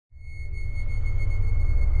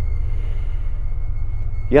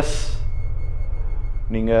S,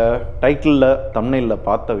 நீங்கள் டைட்டிலில் தம்ப்நெயிலில்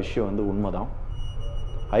பார்த்த விஷயம் வந்து உண்மைதான்.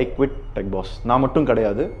 I quit டெக்பாஸ். நான் மட்டும்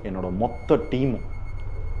கிடையாது, என்னோட மொத்த டீமும்.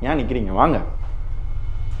 ஏன் நிற்கிறீங்க? வாங்க.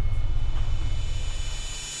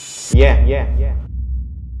 ஏன்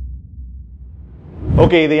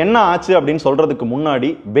ஓகே, இது என்ன ஆச்சு அப்படின்னு சொல்றதுக்கு முன்னாடி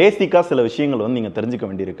பேசிக்கா சில விஷயங்கள் வந்து நீங்க தெரிஞ்சுக்க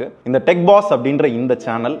வேண்டியிருக்கு. இந்த டெக்பாஸ் அப்படின்ற இந்த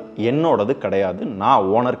சேனல் என்னோடது கிடையாது, நான்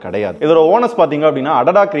ஓனர் கிடையாது. இதோட ஓனர்ஸ் பாத்தீங்க அப்படின்னா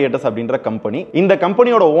அடடா கிரியேட்டர்ஸ் அப்படின்ற கம்பெனி. இந்த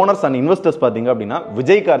கம்பெனியோட ஓனர்ஸ் அண்ட் இன்வெஸ்டர்ஸ் பாத்தீங்க அப்படின்னா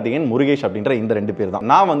விஜய் கார்த்திகேயன், முருகேஷ் அப்படின்ற இந்த 2 பேர் தான்.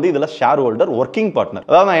 நான் வந்து இதுல ஷேர் ஹோல்டர், ஒர்க்கிங் பார்ட்னர்.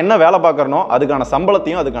 அதாவது நான் என்ன வேலை பார்க்கறனோ அதுக்கான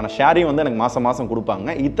சம்பளத்தையும் அதுக்கான ஷேரையும் வந்து எனக்கு மாசம் மாசம்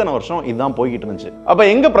கொடுப்பாங்க. இத்தனை வருஷம் இதுதான் போய்கிட்டு இருந்துச்சு. அப்ப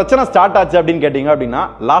எங்க பிரச்சனை ஸ்டார்ட் ஆச்சு அப்படின்னு கேட்டீங்க அப்படின்னா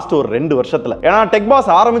லாஸ்ட் ஒரு 2 வருஷத்துல. ஏன்னா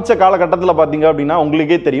டெக்பாஸ் ஆரம்பிச்ச காலகட்டத்தில் பாத்தீங்க அப்படின்னா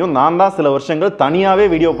உங்களுக்கே தெரியும், நான் தான் சில வருஷங்கள் தனியாவே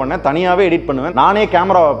வீடியோ பண்ணேன், தனியாவே எடிட் பண்ணுவேன், நானே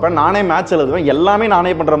கேமரா வைப்பேன், நானே மேட்ச் எழுதுவேன், எல்லாமே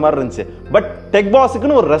நானே பண்ற மாதிரி இருந்துச்சு. பட்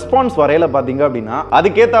டெக்பாஸுக்குன்னு ஒரு ரெஸ்பான்ஸ் வரையில பாத்தீங்க அப்படின்னா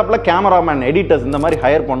அதுக்கேத்தாப்புல கேமராமேன், எடிட்டர்ஸ் இந்த மாதிரி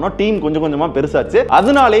ஹையர் பண்ணோம். டீம் கொஞ்சம் கொஞ்சமா பெருசாச்சு.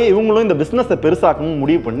 அதனாலே இவங்களும் இந்த பிசினஸை பெருசாக்கணும்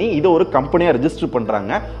முடிவு பண்ணி இதை ஒரு கம்பெனியா ரெஜிஸ்டர்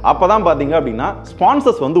பண்றாங்க. அப்பதான் பாத்தீங்க அப்படின்னா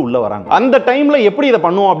ஸ்பான்சர்ஸ் வந்து உள்ள வராங்க. அந்த டைம்ல எப்படி இதை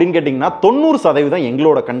பண்ணுவோம் அப்படின்னு கேட்டீங்கன்னா 90%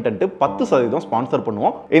 எங்களோட கண்டென்ட், 10% ஸ்பான்சர்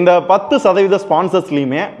பண்ணுவோம். இந்த 10%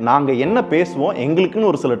 ஸ்பான்சர்ஸ்லயுமே நாங்க என்ன பேசுவோம், எங்களுக்குன்னு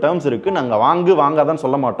ஒரு சில டேர்ம்ஸ் இருக்கு. நாங்க வாங்காதான்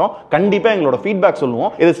சொல்ல மாட்டோம், கண்டிப்பா எங்களோட ஃபீட்பேக்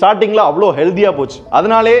சொல்லுவோம். இது ஸ்டார்டிங்ல அவ்வளோ ஹெல்தியா போச்சு.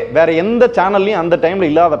 அதனாலே வேற எந்த சேனல்லையும் அந்த டைம்ல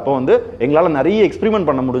இல்லாதப்ப வந்து எங்களால நிறைய எக்ஸ்பெரிமெண்ட்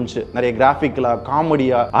பண்ண முடிஞ்சு, நிறைய கிராஃபிக்கலா,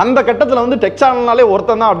 காமெடியா. அந்த கட்டத்துல வந்து டெக் சேனல்னாலே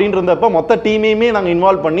ஒருத்தன் தான் அப்படின்னு இருந்தப்ப மொத்த டீமையுமே நாங்க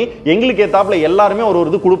இன்வால்வ் பண்ணி எங்களுக்கு ஏத்தாப்புல எல்லாருமே ஒரு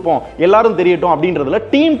இது கொடுப்போம், எல்லாரும் தெரியட்டும் அப்படின்றதுல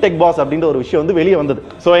டீம் டெக்பாஸ் அப்படின்ற ஒரு விஷயம் வந்து வெளியே வந்தது.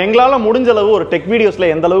 ஸோ எங்களால முடிஞ்ச அளவு ஒரு டெக்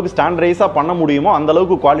வீடியோஸ்ல எந்த அளவுக்கு ஸ்டாண்டர்டைஸா பண்ண முடியுமோ அந்த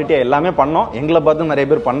அளவுக்கு குவாலிட்டியா எல்லாமே பண்ணோம். எங்களை பார்த்து நிறைய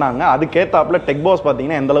பேர் பண்ணாங்க. அதுக்கேத்தாப்புல டெக்பாஸ்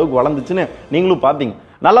பாத்தீங்கன்னா எந்த அளவுக்கு வளர்ந்துச்சுன்னு நீங்களும் பாத்தீங்க.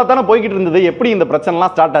 நல்லா தானே போய்கிட்டு இருந்தது. எப்படி இந்த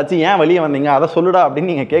பிரச்சனைலாம் ஸ்டார்ட் ஆச்சு, ஏன் வெளியே வந்தீங்க, அதை சொல்லுடா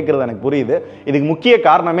அப்படின்னு நீங்க கேட்கறது எனக்கு புரியுது. இதுக்கு முக்கிய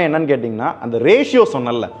காரணமே என்னன்னு கேட்டீங்கன்னா அந்த ரேஷியோ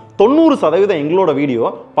சொன்னல, 90% எங்களோட வீடியோ,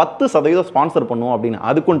 10% ஸ்பான்சர் பண்ணுவோம் அப்படின்னு.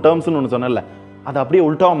 அதுக்கும் டேர்ம்ஸ்னு ஒன்று சொன்னல, அது அப்படியே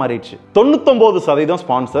உல்டாவா மாறிடுச்சு. 99%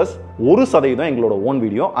 ஸ்பான்சர்ஸ், 1% எங்களோட ஓன்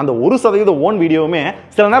வீடியோ. அந்த 1% ஓன் வீடியோவுமே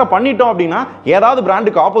சில நேரம் பண்ணிட்டோம் அப்படின்னா ஏதாவது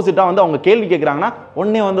பிராண்டுக்கு ஆப்போசிட்டா வந்து அவங்க கேள்வி கேட்கறாங்கன்னா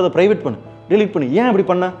உடனே வந்து அதை பிரைவேட் பண்ணு, டெலீட் பண்ணு. ஏன் இப்படி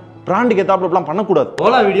பண்ண? பிராண்டுக்கு ஏத்தாப்புலாம் பண்ணக்கூடாது.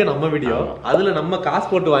 ஓலா வீடியோ நம்ம வீடியோ, அதுல நம்ம காசு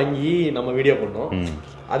போட்டு வாங்கி நம்ம வீடியோ பண்ணோம்.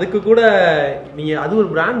 அதுக்கு கூட நீங்க அது ஒரு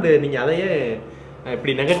பிராண்ட், நீங்க அதையே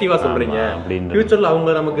இப்படி நெகட்டிவா சொல்றீங்க. ஃபியூச்சர்ல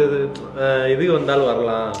அவங்க நமக்கு இது வந்தாலும்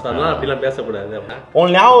வரலாம், அதெல்லாம் அப்படிலாம் பேசக்கூடாது.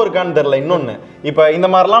 உங்களுக்கு ஞாபகம் இருக்கான்னு தெரியல. இன்னொன்னு, இப்ப இந்த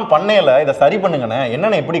மாதிரிலாம் பண்ணையில இதை சரி பண்ணுங்கண்ணே,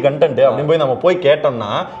 என்னென்ன எப்படி கண்டென்ட் அப்படின்னு போய் நம்ம போய்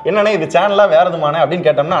கேட்டோம்னா, என்னன்னா இது சேனலா வேற எதுமானே அப்படின்னு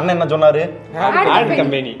கேட்டோம்னா அண்ணன் என்ன சொன்னாரு, ஆட்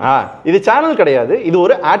கம்பெனி. இது சேனல் கிடையாது, இது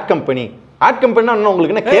ஒரு ஆட் கம்பெனி. ஆட் கம்பெனினா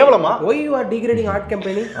உங்களுக்கு என்ன கேவலமா? why you are degrading ad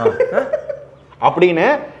company அப்படின்னு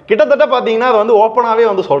கிட்டத்தட்ட பாத்தீங்கன்னா அது வந்து ஓப்பனாவே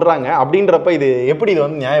வந்து சொல்றாங்க. அப்படின்றப்ப இது எப்படி இது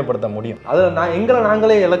வந்து நியாயப்படுத்த முடியும்? அது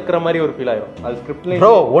நாங்களே இழக்கிற மாதிரி ஒரு ஃபீல் ஆயிரும். அது ஸ்கிரிப்ட்ல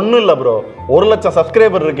ப்ரோ ஒன்றும் இல்லை ப்ரோ. 1 லட்சம்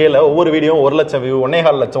சப்ஸ்கிரைபர் இருக்கேல, ஒவ்வொரு வீடியோ 1 லட்சம் வியூ,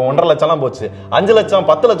 1.25 லட்சம், 1.5 லட்சம்லாம் போச்சு. 5 லட்சம்,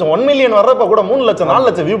 10 லட்சம், 1 மில்லியன் வர்றப்ப கூட 3 லட்சம், 4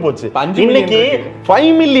 லட்சம் வியூ போச்சு. இன்னைக்கு 5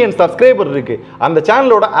 மில்லியன் சப்ஸ்கிரைபர் இருக்கு. அந்த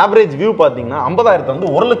சேனலோட ஆவரேஜ் வியூ பாத்தீங்கன்னா 50,000 வந்து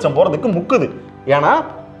 1 லட்சம் போறதுக்கு முக்குது. ஏன்னா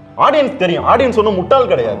ஆடியன்ஸ் தெரியும், ஆடியன்ஸ் ஒன்றும் முட்டாள்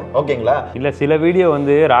கிடையாது. ஓகேங்களா? இல்ல சில வீடியோ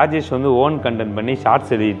வந்து ராஜேஷ் வந்து ஓன் கண்டென்ட் பண்ணி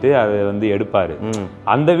ஷார்ட்ஸ் எழுதிட்டு அதை வந்து எடுப்பாரு.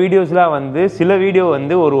 அந்த வீடியோஸ்லாம் வந்து சில வீடியோ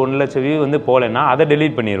வந்து ஒரு 1 லட்சம் வியூ வந்து போகலன்னா அதை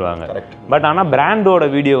டெலீட் பண்ணிடுவாங்க. பட் ஆனா பிராண்டோட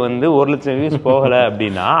வீடியோ வந்து 1 லட்சம் வியூஸ் போகல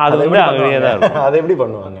அப்படின்னா அது வந்து அங்கேயே தான் இருக்கும். அதை எப்படி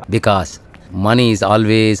பண்ணுவாங்க? because money is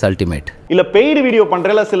always ultimate. இல்ல பெய்டு வீடியோ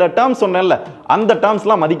பண்றதுல சில டேர்ம்ஸ் சொன்னேன்ல, அந்த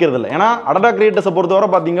டேர்ம்ஸ்லாம் மதிக்கிறது இல்லை. ஏன்னா அடடா கிரியேட்டர்ஸை பொறுத்தவரை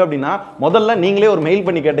பாத்தீங்க அப்படின்னா முதல்ல நீங்களே ஒரு மெயில்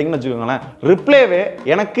பண்ணி கேட்டீங்கன்னு வச்சுக்கோங்களேன், ரிப்ளேவே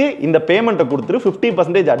எனக்கு இந்த பேமெண்ட்டை கொடுத்துரு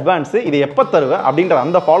 50% அட்வான்ஸ், இது எப்போ தருவேன் அப்படின்ற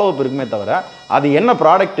அந்த ஃபாலோ அப் இருக்குமே தவிர அது என்ன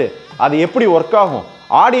ப்ராடக்ட், அது எப்படி ஒர்க் ஆகும்,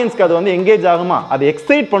 ஆடியன்ஸ்க்கு அது வந்து எங்கேஜ் ஆகுமா, அது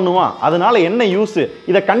எக்ஸைட் பண்ணுமா, அதனால என்ன யூஸ்,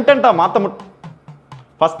 இதை கண்டென்ட்டா மாற்ற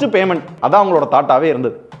ஃபர்ஸ்ட் பேமெண்ட், அதான் அவங்களோட தாட்டாவே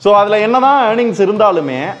இருந்தது. ஸோ அதில் என்னதான் ஏர்னிங்ஸ்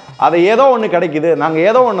இருந்தாலுமே அதை ஏதோ ஒன்று கிடைக்குது, நாங்கள்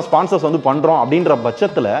ஏதோ ஒன்று ஸ்பான்சர்ஸ் வந்து பண்ணுறோம் அப்படின்ற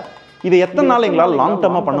பட்சத்தில் இதை எத்தனை நாள் எங்களால் லாங்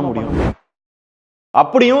டர்மாக பண்ண முடியும்?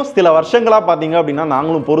 அப்படியும் சில வருஷங்களாக பார்த்தீங்க அப்படின்னா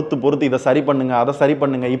நாங்களும் பொறுத்து இதை சரி பண்ணுங்க, அதை சரி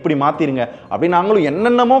பண்ணுங்க, இப்படி மாற்றிருங்க அப்படின்னு நாங்களும்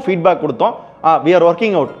என்னென்னமோ ஃபீட்பேக் கொடுத்தோம். we are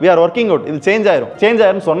working out, இது சேஞ்ச்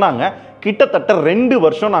ஆயிரும்னு சொன்னாங்க. கிட்டத்தட்ட 2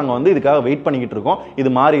 வருஷம் நாங்கள் வந்து இதுக்காக வெயிட் பண்ணிக்கிட்டு இருக்கோம். இது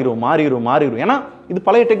மாறிடும். ஏன்னா இது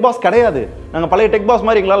பழைய டெக்பாஸ் கிடையாது. நாங்கள் பழைய டெக்பாஸ்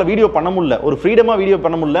மாதிரி எங்களால் வீடியோ பண்ண முடியல, ஒரு ஃப்ரீடமாக வீடியோ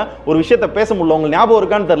பண்ண முடியல, ஒரு விஷயத்த பேச முடியல. உங்களுக்கு ஞாபகம்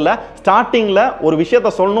இருக்கான்னு தெரியல, ஸ்டார்டிங்கில் ஒரு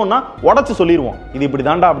விஷயத்த சொல்லணும்னா உடச்சு சொல்லிடுவோம், இது இப்படி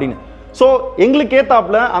தாண்டா அப்படின்னு. ஸோ எங்களுக்கு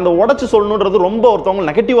ஏத்தாப்புல அந்த உடச்சு சொல்லணுன்றது ரொம்ப ஒருத்தவங்க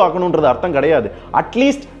நெகட்டிவ் ஆக்கணுன்றது அர்த்தம் கிடையாது.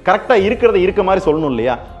 அட்லீஸ்ட் கரெக்டாக இருக்கிறத இருக்க மாதிரி சொல்லணும்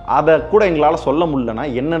இல்லையா? அதை கூட எங்களால் சொல்ல முடியலன்னா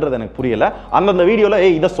என்னன்றது எனக்கு புரியல. அந்தந்த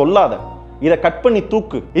வீடியோவில் இதை சொல்லாத, இதை கட் பண்ணி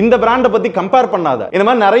தூக்கு, இந்த பிராண்டை பத்தி கம்பேர் பண்ணாத, இந்த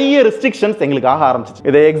மாதிரி நிறைய ரெஸ்ட்ரிக்ஷன்ஸ் எங்களுக்கு ஆக ஆரம்பிச்சிச்சு.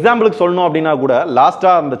 இதை எக்ஸாம்பிளுக்கு சொல்லணும் அப்படின்னா கூட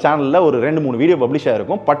லாஸ்டா அந்த சேனல்ல ஒரு 2-3 வீடியோ பப்ளிஷ்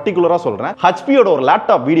ஆயிருக்கும். பர்டிகுலரா சொல்றேன், ஹெச்பியோட ஒரு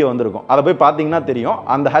லேப்டாப் வீடியோ வந்திருக்கும். அதை போய் பாத்தீங்கன்னா தெரியும்.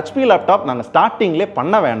 அந்த ஹெச்பி லேப்டாப் நாங்க ஸ்டார்டிங்லேயே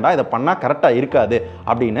பண்ண வேண்டாம், இதை பண்ணா கரெக்டா இருக்காது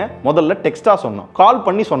அப்படின்னு முதல்ல டெக்ஸ்டா சொன்னோம், கால்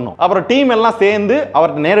பண்ணி சொன்னோம். அப்புறம் டீம் எல்லாம் சேர்ந்து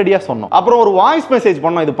அவருக்கு நேரடியா சொன்னோம். அப்புறம் ஒரு வாய்ஸ் மெசேஜ்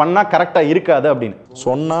பண்ணோம், இது பண்ணா கரெக்டா இருக்காது அப்படின்னு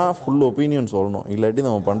சொன்னா ஃபுல் ஒப்பீனியன் சொல்லணும். இல்லாட்டி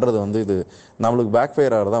நம்ம பண்றது வந்து இது நம்மளுக்கு பேக்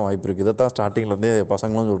ஃபயர் ஆகிறதான் வாய்ப்பு இருக்குது. இதை தான் ஸ்டார்டிங்லேருந்தே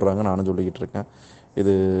பசங்களும் சொல்கிறாங்க, நானும் சொல்லிக்கிட்டு இருக்கேன்.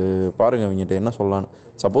 இது பாருங்கள் இவங்ககிட்ட என்ன சொல்லலான்னு.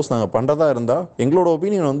 சப்போஸ் நாங்கள் பண்ணுறதா இருந்தால் எங்களோட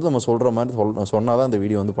ஒப்பீனியன் வந்து நம்ம சொல்கிற மாதிரி சொன்னால் தான் இந்த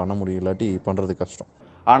வீடியோ வந்து பண்ண முடியும், இல்லாட்டி பண்ணுறது கஷ்டம்.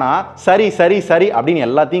 ஆனால் சரி சரி சரி அப்படின்னு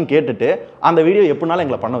எல்லாத்தையும் கேட்டுட்டு அந்த வீடியோ எப்படினாலும்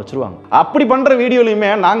எங்களை பண்ண வச்சிருவாங்க. அப்படி பண்ணுற வீடியோலையுமே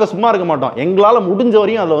நாங்கள் சும்மா இருக்க மாட்டோம். எங்களால் முடிஞ்ச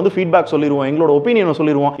வரையும் அதில் வந்து ஃபீட்பேக் சொல்லிடுவோம், எங்களோட ஒப்பீனியனை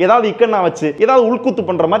சொல்லிடுவோம். ஏதாவது இக்கண்ணா வச்சு ஏதாவது உள்குத்து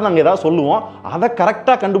பண்ணுற மாதிரி நாங்கள் ஏதாவது சொல்லுவோம். அதை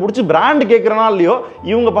கரெக்டாக கண்டுபிடிச்சி பிராண்ட் கேட்குறனா இல்லையோ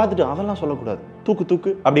இவங்க பார்த்துட்டு அதெல்லாம் சொல்லக்கூடாது, தூக்கு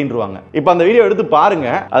தூக்கு அப்படின்றாங்க. இப்போ அந்த வீடியோ எடுத்து பாருங்க,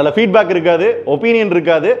 அதில் ஃபீட்பேக் இருக்காது, ஒப்பீனியன்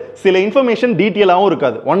இருக்காது, சில இன்ஃபர்மேஷன் டீட்டெயிலாகவும்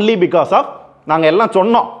இருக்காது. ஒன்லி பிகாஸ் ஆஃப் நாங்கள் எல்லாம்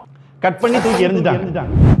சொன்னோம், கட் பண்ணி தூக்கி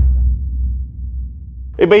எரிஞ்சுட்டாங்க.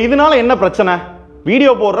 இப்போ இதனால என்ன பிரச்சனை?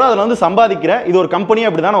 வீடியோ போடுற அதில் வந்து சம்பாதிக்கிற இது ஒரு கம்பெனி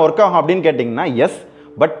அப்படி தானே ஒர்க் ஆகும் அப்படின்னு கேட்டிங்கன்னா எஸ்.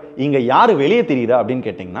 பட் இங்க யாரு வெளியே தெரியுதா அப்படின்னு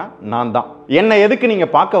கேட்டிங்கன்னா நான் தான். என்ன எதுக்கு நீங்க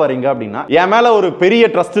பார்க்க வரீங்க அப்படின்னா என் மேல ஒரு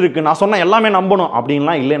பெரிய ட்ரஸ்ட் இருக்கு, நான் சொன்ன எல்லாமே நம்பணும்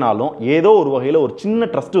அப்படின்லாம் இல்லைனாலும் ஏதோ ஒரு வகையில் ஒரு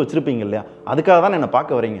சின்ன ட்ரஸ்ட் வச்சிருப்பீங்க இல்லையா, அதுக்காக தான் என்ன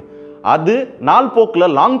பார்க்க வரீங்க. அது நாள்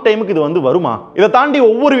போக்கில் லாங் டைமுக்கு இது வந்து வருமா? இதை தாண்டி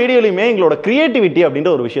ஒவ்வொரு வீடியோலையுமே எங்களோட கிரியேட்டிவிட்டி அப்படின்ற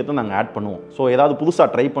ஒரு விஷயத்தை நாங்கள் ஆட் பண்ணுவோம். ஸோ ஏதாவது புதுசாக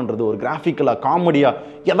ட்ரை பண்ணுறது, ஒரு கிராஃபிக்கலாக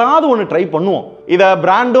காமெடியாக ஏதாவது ஒன்று ட்ரை பண்ணுவோம். இதை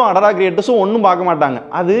பிராண்டும் அடரா கிரியேட்டர்ஸும் ஒன்றும் பார்க்க மாட்டாங்க,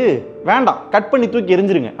 அது வேண்டாம் கட் பண்ணி தூக்கி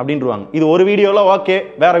எரிஞ்சிருங்க அப்படின்ட்டுருவாங்க. இது ஒரு வீடியோவில் ஓகே,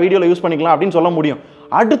 வேற வீடியோவில் யூஸ் பண்ணிக்கலாம் அப்படின்னு சொல்ல முடியும்.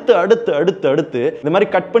 அடுத்து அடுத்து அடுத்து அடுத்து இந்த மாதிரி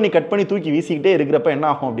கட் பண்ணி தூக்கி வீசிக்கிட்டே இருக்கிறப்ப என்ன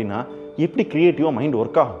ஆகும் அப்படின்னா எப்படி கிரியேட்டிவாக மைண்ட்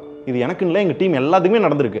ஒர்க் ஆகும்? இது எனக்கு இல்லை, எங்கள் டீம் எல்லாத்துக்குமே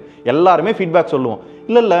நடந்திருக்கு. எல்லாருமே ஃபீட்பேக் சொல்லுவோம்,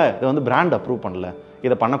 இல்லை இது வந்து பிராண்ட் அப்ரூவ் பண்ணல,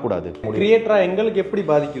 இதை பண்ணக்கூடாது. கிரியேட்டரா எங்களுக்கு எப்படி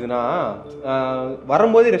பாதிக்குதுன்னா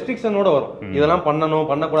வரும்போது ரெஸ்ட்ரிக்ஷனோட வரும், இதெல்லாம் பண்ணணும்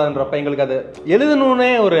பண்ணக்கூடாதுன்றப்ப எங்களுக்கு அது எழுதணும்னே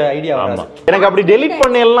ஒரு ஐடியா வராது. எனக்கு அப்படி டெலீட்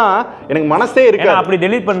பண்ணலாம் எனக்கு மனசே இருக்கு. அப்படி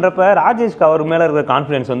டெலீட் பண்றப்ப ராஜேஷ்க்கு அவர் மேல இருக்கிற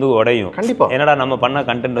கான்ஃபிடன்ஸ் வந்து உடையும். கண்டிப்பா. என்னடா நம்ம பண்ண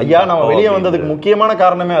கண்டென்ட் ஐயா நம்ம வெளியே வந்ததுக்கு முக்கியமான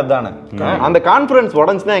காரணமே அதுதானே. அந்த கான்ஃபிடன்ஸ்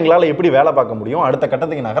உடஞ்சுனா எங்களால எப்படி வேலை பார்க்க முடியும், அடுத்த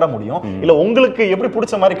கட்டத்துக்கு நகர முடியும், இல்ல உங்களுக்கு எப்படி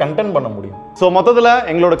பிடிச்ச மாதிரி கண்டென்ட் பண்ண முடியும். ஸோ மொத்தத்தில்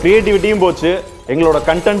எங்களோட கிரியேட்டிவிட்டியும் போச்சு, எங்களோட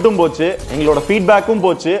கண்டென்ட்டும் போச்சு, எங்களோட ஃபீட்பேக்கும்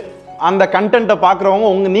போச்சு, அந்த கண்டென்ட்டை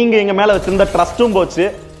பார்க்குறவங்க நீங்க எங்க மேல வச்சிருந்த ட்ரஸ்ட்டும் போச்சு.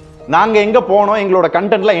 நாங்க எங்க போனோம், எங்களோட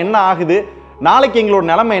கண்டென்ட்ல என்ன ஆகுது, நாளைக்கு எங்களோட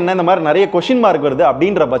நிலைமை என்ன, இந்த மாதிரி நிறைய கொஸ்டின் மார்க் வருது.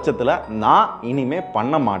 அப்படின்ற பட்சத்தில் நான் இனிமே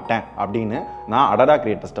பண்ண மாட்டேன் அப்படின்னு நான் அடரா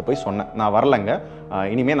கிரியேட்டர்ஸ்ட்ட போய் சொன்னேன். நான் வரலைங்க,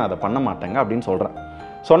 இனிமே நான் அதை பண்ண மாட்டேங்க அப்படின்னு சொல்றேன்.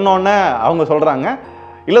 சொன்னோன்னே அவங்க சொல்றாங்க,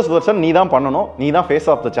 இல்லை சுதர்சன் நீ தான் பண்ணணும், நீ தான் ஃபேஸ்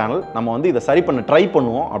ஆஃப் த சேனல், நம்ம வந்து இதை சரி பண்ண ட்ரை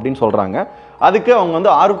பண்ணுவோம் அப்படின்னு சொல்கிறாங்க. அதுக்கு அவங்க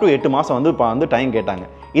வந்து 6 to 8 மாதம் வந்து இப்போ வந்து டைம் கேட்டாங்க.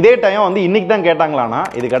 இதே டைம் வந்து இன்னைக்கு தான் கேட்டாங்களான்னா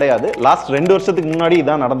இது கிடையாது, லாஸ்ட் 2 வருஷத்துக்கு முன்னாடி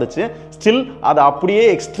இதான் நடந்துச்சு. ஸ்டில் அது அப்படியே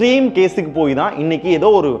எக்ஸ்ட்ரீம் கேஸுக்கு போய் தான் இன்னைக்கு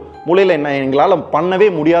ஏதோ ஒரு மூலையில் என்ன எங்களால் பண்ணவே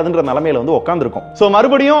முடியாதுன்ற நிலைமையில வந்து உட்காந்துருக்கோம். ஸோ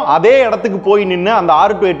மறுபடியும் அதே இடத்துக்கு போய் நின்று அந்த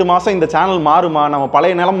 6 to 8 மாதம் இந்த சேனல் மாறுமா, நம்ம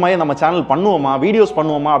பழைய நிலைமையை நம்ம சேனல் பண்ணுவோமா, வீடியோஸ்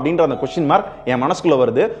பண்ணுவோமா அப்படின்ற அந்த கொஸ்டின் மார்க் என் மனசுக்குள்ள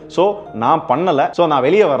வருது. ஸோ நான் பண்ணலை, ஸோ நான்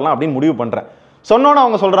வெளியே வரலாம் அப்படின்னு முடிவு பண்ணுறேன். சொன்னோன்னு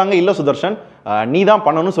அவங்க சொல்கிறாங்க, இல்லை சுதர்ஷன் நீ தான்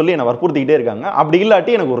பண்ணணும்னு சொல்லி என்னை வற்புறுத்திக்கிட்டே இருக்காங்க. அப்படி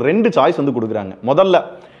இல்லாட்டி எனக்கு ஒரு 2 சாய்ஸ் வந்து கொடுக்குறாங்க. முதல்ல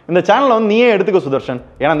இந்த சேனலை வந்து நீயே எடுத்துக்க சுதர்ஷன்,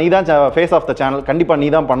 ஏன்னா நீ தான் ஃபேஸ் ஆஃப் த சேனல், கண்டிப்பாக நீ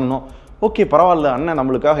தான் பண்ணணும். ஓகே பரவாயில்ல அண்ணன்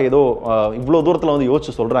நம்மளுக்காக ஏதோ இவ்வளோ தூரத்தில் வந்து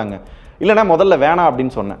யோசிச்சு சொல்கிறாங்க, இல்லைன்னா முதல்ல வேணாம்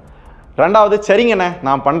அப்படின்னு சொன்னேன். ரெண்டாவது சரிங்கண்ணே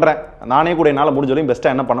நான் பண்ணுறேன், நானே கூட என்னால் முடிஞ்ச வரையும்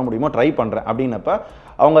பெஸ்ட்டாக என்ன பண்ண முடியுமோ ட்ரை பண்ணுறேன் அப்படின்னப்ப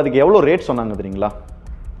அவங்க அதுக்கு எவ்வளோ ரேட் சொன்னாங்க தெரியுங்களா?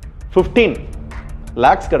 15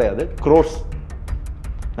 lakhs கிடையாது, crores.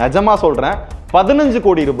 நிஜமாக சொல்கிறேன், 15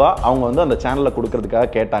 கோடி ரூபாய் அவங்க வந்து அந்த சேனலில்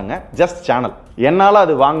கொடுக்கறதுக்காக கேட்டாங்க. Just channel. என்னால்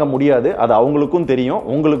அது வாங்க முடியாது, அது அவங்களுக்கும் தெரியும்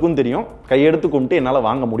உங்களுக்கும் தெரியும், கையெடுத்து கும்பிட்டு என்னால்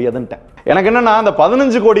வாங்க முடியாதுன்ட்டேன். எனக்கு என்னன்னா அந்த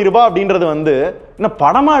 15 கோடி ரூபாய் அப்படின்றது வந்து என்ன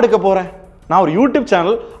படமாக எடுக்க போகிறேன், நான் ஒரு யூடியூப்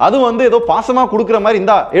சேனல், அது வந்து ஏதோ பாசமாக கொடுக்குற மாதிரி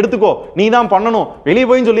இந்தா எடுத்துக்கோ நீ தான் பண்ணணும் வெளியே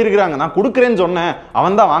போய் சொல்லியிருக்கிறாங்க, நான் கொடுக்குறேன்னு சொன்னேன்,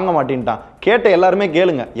 அவன் தான் வாங்க மாட்டேன்ட்டான். கேட்ட எல்லாருமே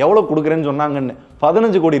கேளுங்க எவ்வளோ கொடுக்குறேன்னு சொன்னாங்கன்னு.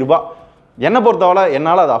 15 கோடி ரூபாய். என்னை பொறுத்தவரை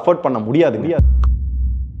என்னால் அதை அஃபோர்ட் பண்ண முடியாது.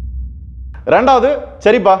 ரெண்டாவது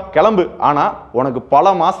சரிப்பா கிளம்பு, ஆனால் உனக்கு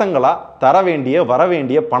பல மாசங்களா தர வேண்டிய வர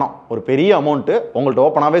வேண்டிய பணம் ஒரு பெரிய அமௌண்ட்டு, உங்கள்கிட்ட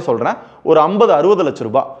ஓப்பனாகவே சொல்கிறேன், ஒரு 50-60 லட்சம்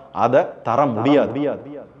ரூபாய், அதை தர முடியாது.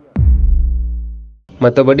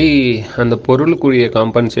 மற்றபடி அந்த பொருளுக்குரிய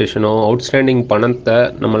காம்பன்சேஷனோ அவுட்ஸ்டாண்டிங் பணத்தை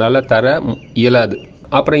நம்மளால் தர இயலாது.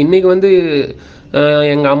 அப்புறம் இன்றைக்கி வந்து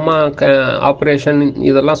எங்கள் அம்மா ஆப்ரேஷன்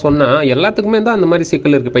இதெல்லாம் சொன்னால் எல்லாத்துக்குமே தான் அந்த மாதிரி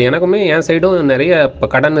சிக்கல் இருக்குது. இப்போ எனக்குமே என் சைடும் நிறைய இப்போ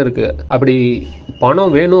கடன் இருக்குது. அப்படி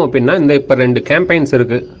பணம் வேணும் அப்படின்னா இப்போ 2 கேம்பெயின்ஸ்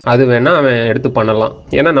இருக்குது, அது வேணால் அவன் எடுத்து பண்ணலாம்.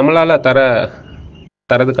 ஏன்னா நம்மளால் தர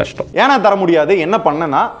தரது கஷ்டம். ஏன்னா தர முடியாது. என்ன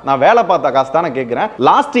பண்ணனா, நான் வேலை பார்த்த காசு தான் நான் கேட்கிறேன்.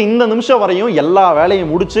 லாஸ்ட் இந்த நிமிஷம் வரையும் எல்லா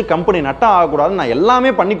வேலையும் முடிச்சு கம்பெனி நட்டா ஆகக்கூடாது, நான்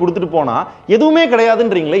எல்லாமே பண்ணி கொடுத்துட்டு போனா எதுவுமே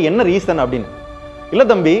கிடையாதுன்றீங்களே, என்ன ரீசன் அப்படின்னு. இல்ல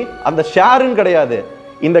தம்பி, அந்த ஷேருன்னு கிடையாது,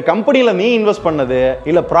 இந்த கம்பெனியில நீ இன்வெஸ்ட் பண்ணது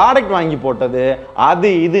இல்ல ப்ராடக்ட் வாங்கி போட்டது அது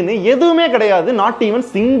இதுன்னு எதுவுமே கிடையாது. நாட் ஈவன்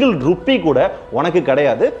சிங்கிள் ருப்பி கூட உனக்கு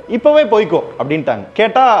கிடையாது, இப்பவே போய்க்கோ அப்படின்ட்டாங்க.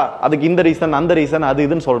 கேட்டா அதுக்கு இந்த ரீசன் அந்த ரீசன் அது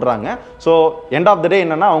இதுன்னு சொல்றாங்க. ஸோ எண்ட் ஆஃப் த டே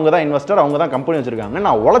என்னன்னா, அவங்க தான் இன்வெஸ்டர், அவங்க தான் கம்பெனி வச்சிருக்காங்க.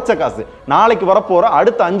 நான் உழைச்ச காசு நாளைக்கு வரப்போற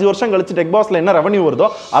அடுத்த 5 வருஷம் கழிச்சு டெக்பாஸ்ல என்ன ரெவன்யூ வருதோ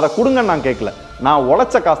அதை கொடுங்கன்னு நான் கேட்கல, நான்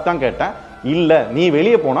உழைச்ச காசு தான் கேட்டேன். இல்ல நீ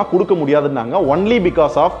வெளியே போனா கொடுக்க முடியாதுன்னாங்க. ஒன்லி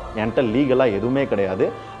பிகாஸ் ஆஃப் என்கிட்ட லீகலா எதுவுமே கிடையாது.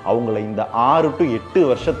 அவங்கள இந்த 6 to 8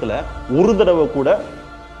 வருஷத்துல ஒரு தடவை கூட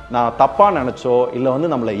நான் தப்பா நினைச்சோ இல்ல வந்து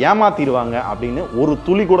நம்மளை ஏமாத்திடுவாங்க அப்படின்னு ஒரு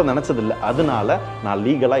துளி கூட நினைச்சது இல்லை. அதனால நான்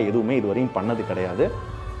லீகலா எதுவுமே இதுவரையும் பண்ணது கிடையாது.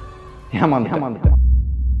 ஏமாந்துட்டேன்.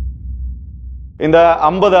 இந்த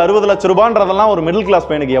 50-60 லட்சம் ரூபான்றதெல்லாம் ஒரு மிடில் கிளாஸ்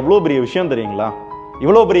பையனுக்கு எவ்வளவு பெரிய விஷயம் தெரியுங்களா?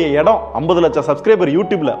 இவ்வளவு பெரிய இடம், 50 லட்சம் சப்ஸ்கிரைபர்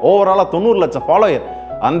யூடியூப்ல, ஓவராலா 90 லட்சம் ஃபாலோயர்,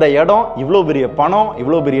 அந்த இடம், இவ்வளவு பெரிய பணம்,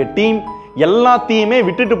 இவ்வளவு பெரிய டீம், எல்லாத்தையுமே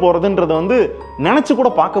விட்டுட்டு போறதுன்றது வந்து நினைச்சு கூட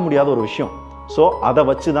பார்க்க முடியாத ஒரு விஷயம். ஸோ அதை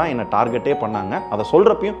வச்சு தான் என்ன டார்கெட்டே பண்ணாங்க. அதை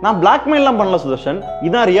சொல்றப்பையும் நான் பிளாக்மெயிலாம் பண்ணல சுதர்ஷன்,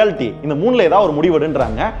 இதான் ரியாலிட்டி, இந்த 3ல ஏதாவது ஒரு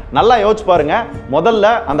முடிவெடுன்றாங்க. நல்லா யோசிச்சு பாருங்க,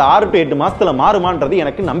 முதல்ல அந்த 6 to 8 மாசத்துல மாறுமான்றது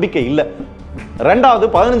எனக்கு நம்பிக்கை இல்லை. ரெண்டாவது,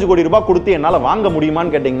 15 கோடி ரூபாய் கொடுத்து என்னால வாங்க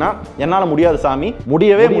முடியுமான்னு கேட்டீங்கன்னா என்னால முடியாது சாமி,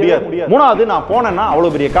 முடியவே முடியாது. மூணாவது, நான் போனேன்னா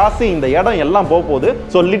அவ்வளவு பெரிய காசு, இந்த இடம் எல்லாம் போகுது.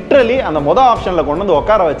 ஸோ லிட்ரலி அந்த மொதல் ஆப்ஷன்ல கொண்டு வந்து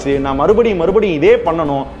உட்கார வச்சு நான் மறுபடியும் இதே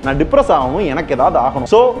பண்ணணும், நான் டிப்ரெஸ் ஆகணும், எனக்கு ஏதாவது ஆகணும்.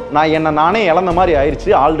 ஸோ நான் நானே இழந்த மாதிரி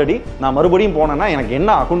ஆயிடுச்சு ஆல்ரெடி. நான் மறுபடியும் போனேன்னா எனக்கு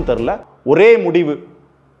என்ன ஆகும்னு தெரியல. ஒரே முடிவு,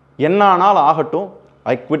 என்ன ஆனாலும் ஆகட்டும்,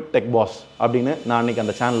 ஐ குவிட் டெக்பாஸ் அப்படின்னு நான் அன்னைக்கு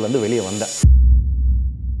அந்த சேனல்ல இருந்து வெளியே வந்தேன்.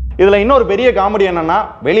 இதுல இன்னொரு பெரிய காமெடி என்னன்னா,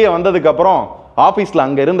 வெளியே வந்ததுக்கு அப்புறம் ஆபீஸ்ல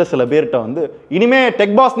அங்க இருந்த சில பேர்கிட்ட வந்து, இனிமே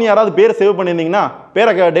டெக்பாஸ் நீ யாராவது பேரை சேவ் பண்ணியிருந்தீங்கன்னா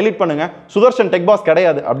பேரை டெலீட் பண்ணுங்க, சுதர்ஷன் டெக்பாஸ்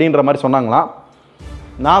கிடையாது அப்படின்ற மாதிரி சொன்னாங்களாம்.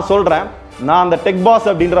 நான் சொல்றேன், நான் அந்த டெக்பாஸ்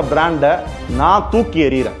அப்படின்ற பிராண்டை நான் தூக்கி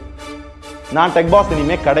எறிகிறேன். நான் டெக்பாஸ்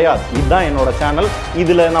இனிமே கிடையாது. இதுதான் என்னோட சேனல்.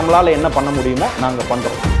 இதுல நம்மளால என்ன பண்ண முடியுமோ நாங்க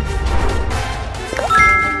பண்றோம்.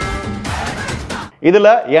 இதுல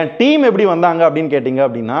என் டீம் எப்படி வந்தாங்க அப்படின்னு கேட்டீங்க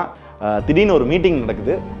அப்படின்னா, திடீர்னு ஒரு மீட்டிங்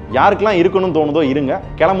நடக்குது, யாருக்கெல்லாம் இருக்கணும்னு தோணுதோ இருங்க,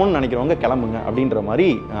 கிளம்புன்னு நினைக்கிறவங்க கிளம்புங்க அப்படின்ற மாதிரி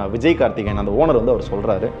விஜய் கார்த்திகேயன் அந்த ஓனர் வந்து அவர்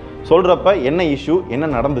சொல்றாரு. சொல்றப்ப என்ன இஷ்யூ, என்ன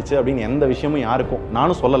நடந்துச்சு அப்படின்னு எந்த விஷயமும் யாருக்கும்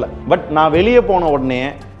நானும் சொல்லலை. பட் நான் வெளியே போன உடனே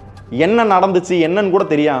என்ன நடந்துச்சு என்னன்னு கூட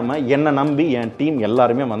தெரியாம என்னை நம்பி என் டீம்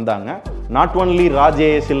எல்லாருமே வந்தாங்க. நாட் ஒன்லி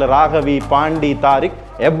ராஜேஷ், இல்ல ராகவி, பாண்டி, தாரிக்,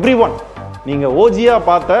 எவ்ரி ஒன். நீங்க ஓஜியா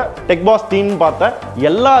பார்த்த டெக்பாஸ் டீம் பார்த்த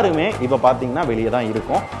எல்லாருமே இப்ப பாத்தீங்கன்னா வெளியே தான்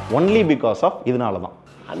இருக்கும். ஒன்லி பிகாஸ் ஆஃப் இதனால தான்.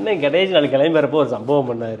 அண்ணன் கடைசி நாள் கிளம்புறப்போ ஒரு சம்பவம்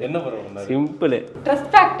பண்ணாரு. என்ன பண்ணாரு? சிம்பிள்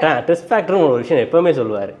ட்ரெஸ் ஃபேக்டர்னு ஒரு விஷயம் எப்பவுமே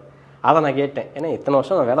சொல்லுவார். அதை நான் கேட்டேன், ஏன்னா இத்தனை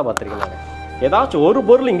வருஷம் நான் வேலை பார்த்துருக்கேன். நான் ஏதாச்சும் ஒரு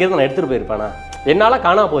பொருள் இங்கேருந்து நான் எடுத்துகிட்டு போயிருப்பேனா, என்னால்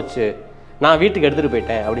காணா போச்சு, நான் வீட்டுக்கு எடுத்துகிட்டு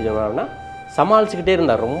போயிட்டேன் அப்படின்னு சொன்னாங்கன்னா சமாளிச்சுக்கிட்டே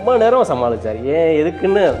இருந்தார். ரொம்ப நேரம் சமாளிச்சார். ஏன்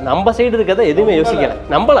எதுக்குன்னு நம்ம சைடு இருக்கிறத எதுவுமே யோசிக்கலை,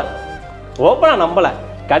 நம்பலை, ஓப்பனாக நம்பலை.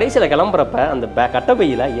 கடைசியில் கிளம்புறப்ப அந்த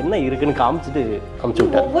கட்டப்பையில் என்ன இருக்குன்னு காமிச்சிட்டு அமுச்சு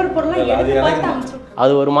விட்டார்.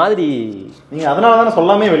 அது ஒரு மாதிரி. நீங்க அதனால தானே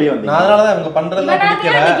சொல்லாமே வெளியே வந்தீங்க. அதனால தான் இவங்க பண்றதெல்லாம்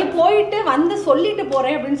பிடிக்கல. இன்னைக்கு போயிட்டு வந்து சொல்லிட்டு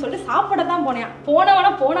போறேன் அப்படின்னு சொல்லிட்டு சாப்பிட தான் போனேன்.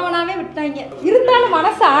 போனவனாவே விட்டாங்க. இருந்தாலும்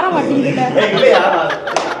மனசு ஆற மாட்டேங்குது.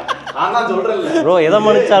 ப்ரோ எதை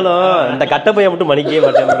மன்னிச்சாலும் இந்த கட்டப்பையை மட்டும் மன்னிக்கவே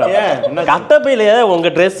மாட்டேன். கட்டப்பையில உங்க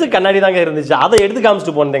ட்ரெஸ் கண்ணாடி தாங்க இருந்துச்சு, அதை எடுத்து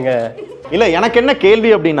காமிச்சிட்டு போனேங்க. இல்ல எனக்கு என்ன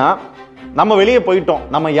கேள்வி அப்படின்னா, நம்ம வெளியே போயிட்டோம்,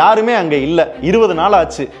 நம்ம யாருமே அங்க இல்ல, 20 நாள்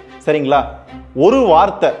ஆச்சு சரிங்களா? ஒரு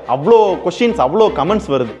வார்த்தை, அவ்வளோ கொஸ்டின்ஸ், அவ்வளோ கமெண்ட்ஸ்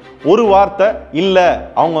வருது, ஒரு வார்த்தை இல்ல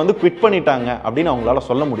அவங்க வந்து குவிட் பண்ணிட்டாங்க அப்படின்னு அவங்களால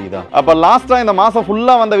சொல்ல முடியுதா? அப்ப லாஸ்டா இந்த மாசம்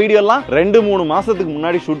ஃபுல்லா வந்த வீடியோ எல்லாம் 2-3 மாசத்துக்கு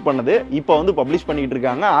முன்னாடி ஷூட் பண்ணது இப்போ வந்து பப்ளிஷ் பண்ணிட்டு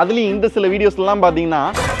இருக்காங்க. அதுலயும் இந்த சில வீடியோஸ் எல்லாம் பாத்தீங்கன்னா,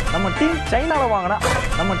 நம்ம டீம் சைனால வாங்கினா,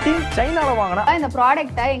 நம்ம டீம் சைனால வாங்கினா, இந்த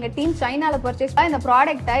ப்ராடக்ட்டை எங்க டீம் சைனால பர்ச்சேஸ், இந்த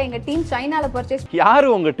ப்ராடக்ட்டை எங்க டீம் சைனால பர்ச்சேஸ். யாரு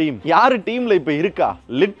உங்க டீம்? யாரு டீம்ல இப்ப இருக்கா?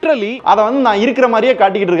 லிட்டரலி அத வந்து நான் இருக்கிற மாதிரியே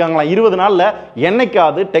காட்டிக்கிட்டு இருக்காங்களா 20 நாள்ல.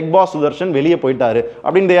 என்னைக்காவது டெக்பாஸ் சுதர்ஷன் வெளியே போயிட்டாரு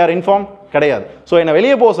அப்படின்னு யார் இன்ஃபார்ம் கிடையாது. சோ என்ன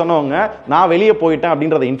வெளியே போக சொன்னவங்க நான் வெளியே போயிட்டேன்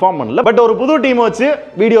அப்படின்றத இன்ஃபார்ம் பண்ணல. பட் ஒரு புது டீம் வச்சு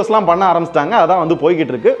வீடியோஸ்லாம் பண்ண ஆரம்பிச்சிட்டாங்க. அதான் வந்து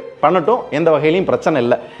போய்கிட்டு இருக்கு. பண்ணட்டும், எந்த வகையிலையும் பிரச்சனை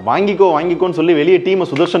இல்லை. வாங்கிக்கோன்னு சொல்லி வெளியே டீமை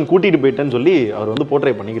சுதர்ஷன் கூட்டிட்டு போயிட்டேன்னு சொல்லி அவர் வந்து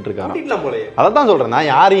போர்ட்ரே பண்ணிக்கிட்டு இருக்காரு. அதான் சொல்றேன்,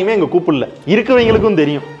 நான் யாரையுமே இங்க கூப்பிடல, இருக்கிறவங்களுக்கும்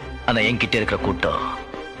தெரியும். ஆனா என்கிட்ட இருக்கிற கூட்டம்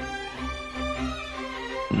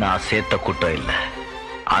நான் சேர்த்த கூட்டம் இல்ல,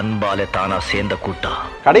 அன்பாலே தானா சேர்ந்த கூட்டம்.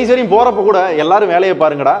 கடைசி வரையும் போறப்ப கூட எல்லாரும் வேலையை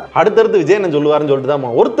பாருங்கடா, அடுத்தடுத்து விஜய் என்ன சொல்லுவாருன்னு சொல்லிட்டு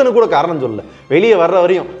தான் ஒருத்தனு கூட காரணம் சொல்லல. வெளியே வர்ற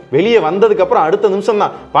வரையும், வெளியே வந்ததுக்கு அப்புறம் அடுத்த நிமிஷம்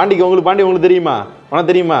தான் பாண்டி உங்களுக்கு தெரியுமா,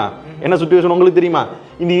 உனக்கு தெரியுமா, என்ன சுச்சுவேஷன் உங்களுக்கு தெரியுமா,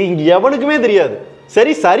 இங்க எவனுக்குமே தெரியாது.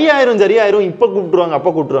 சரியாயிரும் இப்போ கூப்பிட்டுருவாங்க அப்போ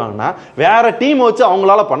கூப்பிட்டுருவாங்கன்னா வேற டீம் வச்சு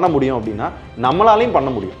அவங்களால பண்ண முடியும் அப்படின்னா நம்மளாலையும் பண்ண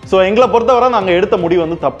முடியும். ஸோ எங்களை பொறுத்தவரை நாங்கள் எடுத்த முடிவு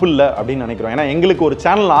வந்து தப்பு இல்லை அப்படின்னு நினைக்கிறோம். ஏன்னா எங்களுக்கு ஒரு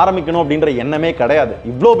சேனல் ஆரம்பிக்கணும் அப்படின்ற எண்ணமே கிடையாது.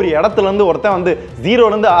 இவ்வளோ பெரிய இடத்துல இருந்து ஒருத்தன் வந்து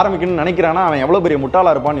 0லேருந்து ஆரம்பிக்கணும்னு நினைக்கிறான்னா அவன் எவ்வளோ பெரிய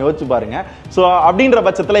முட்டாளா இருப்பான்னு யோசிச்சு பாருங்க. ஸோ அப்படின்ற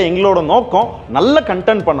பட்சத்தில் எங்களோட நோக்கம் நல்ல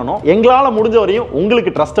கண்டென்ட் பண்ணணும், எங்களால் முடிஞ்ச வரையும்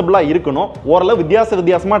உங்களுக்கு ட்ரஸ்டபிளாக இருக்கணும், ஓரளவு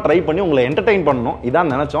வித்தியாசமாக ட்ரை பண்ணி உங்களை என்டர்டெயின் பண்ணணும்,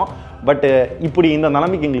 இதான் நினச்சோம். பட் இப்படி இந்த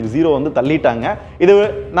நிலைமைக்கு எங்களுக்கு 0 வந்து தள்ளிட்டாங்க. இது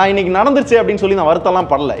நான் இன்னைக்கு நடந்துச்சு அப்படின்னு சொல்லி நான் வருத்தம்லாம்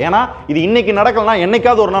படல. ஏன்னா இது இன்னைக்கு நடக்கலனா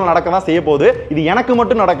என்னைக்காவது ஒரு நாள் நடக்க தான் செய்ய போகுது. இது எனக்கு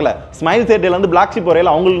மட்டும் நடக்கல, ஸ்மைல் சேட்ல இருந்து பிளாக் ஷிப்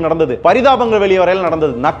வரையில அவங்களுக்கு நடந்தது, பரிதாபங்கள் வெளியே வரையில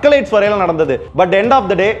நடந்தது, நக்கலைட்ஸ் வரையில நடந்தது. பட் எண்ட் ஆஃப்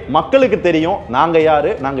த டே மக்களுக்கு தெரியும் நாங்க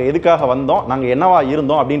யாரு, நாங்க எதுக்காக வந்தோம், நாங்க என்னவா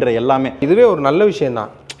இருந்தோம் அப்படின்ற எல்லாமே. இதுவே ஒரு நல்ல விஷயம்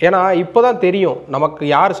தான். ஏன்னா இப்போதான் தெரியும் நமக்கு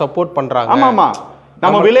யார் சப்போர்ட் பண்றாங்க. ஆமாமா,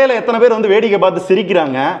 நம்ம விலையில எத்தனை பேர் வந்து வேடிக்கை பார்த்து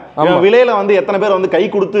சிரிக்கிறாங்க, விலையில வந்து எத்தனை பேர் வந்து கை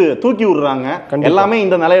கொடுத்து தூக்கி விடுறாங்க, எல்லாமே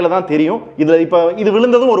இந்த நிலையில தான் தெரியும். இதுல இப்ப இது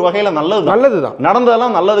விழுந்ததும் ஒரு வகையில நல்லதுதான்,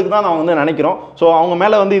 நடந்ததெல்லாம் நல்லதுக்கு தான் நான் வந்து நினைக்கிறோம். ஸோ அவங்க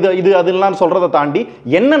மேல வந்து இது அதெல்லாம் சொல்றதை தாண்டி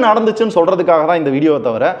என்ன நடந்துச்சுன்னு சொல்றதுக்காக தான் இந்த வீடியோவை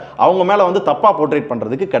தவிர அவங்க மேல வந்து தப்பா போர்ட்ரேட்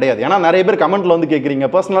பண்றதுக்கு கிடையாது. ஏன்னா நிறைய பேர் கமெண்ட்ல வந்து கேட்குறீங்க,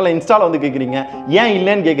 பர்சனலா இன்ஸ்டால வந்து கேட்குறீங்க, ஏன்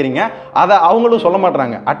இல்லைன்னு கேட்குறீங்க, அதை அவங்களும் சொல்ல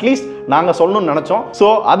மாட்டாங்க. அட்லீஸ்ட் நாங்க சொல்லணும்னு நினைச்சோம். ஸோ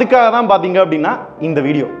அதுக்காக தான் பாத்தீங்க அப்படின்னா இந்த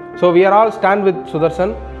video. So we are all stand with Sudharsan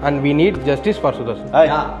and we need justice for Sudharsan.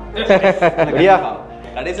 ஐயா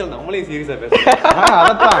கடைசியில் நம்மளே சீரியஸா பேசுறோம்.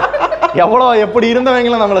 அதத்தான் எவ்வளோ எப்படி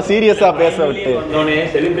இருந்தவங்கள நம்மள சீரியஸா பேச விட்டு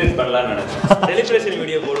செலிப்ரேட் பண்ணலாம்னு நினைச்சேன். செலிப்ரேஷன்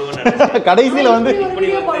வீடியோ போடுவோம்னு கடைசியில வந்து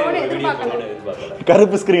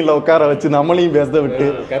கருப்பு ஸ்கிரீன்ல உட்கார வச்சு நம்மளையும் பேச விட்டு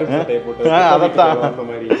அதத்தான்.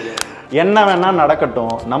 என்ன வேணா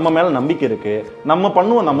நடக்கட்டும், நம்ம மேல நம்பிக்கை இருக்கு, நம்ம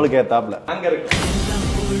பண்ணுவோம் நம்மளுக்கு ஏத்தாப்ல.